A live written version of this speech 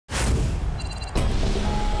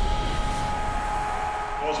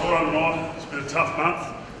run tonight. It's been a tough month.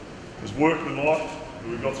 It was workmanlike, but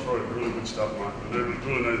we got through it. Really good stuff, mate. We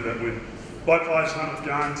really needed that win. Bloke plays 100th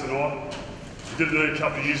game tonight. He did it a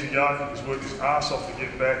couple of years ago. He's worked his arse off to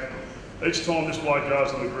get back. Each time this bloke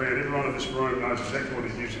goes on the ground, everyone in this room knows exactly what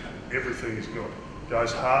he gives you. Everything he's got.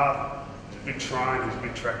 Goes hard. He's a big train. He's a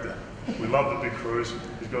big tractor. We love the big Kreuzer.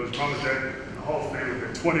 He's got his mum and dad and the whole family.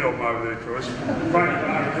 We've got 20 of them over there, Kreuzer.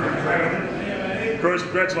 Kreuzer,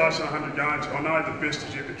 congratulations on 100 games. I know the best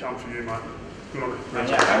is yet to come for you, mate. Good on you.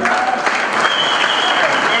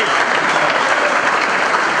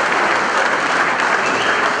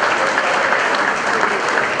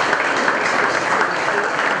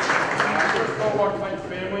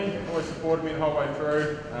 Supported me the whole way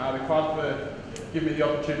through. The club for giving me the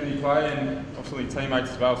opportunity to play, and obviously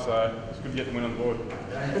teammates as well, so it's good to get the win on the board.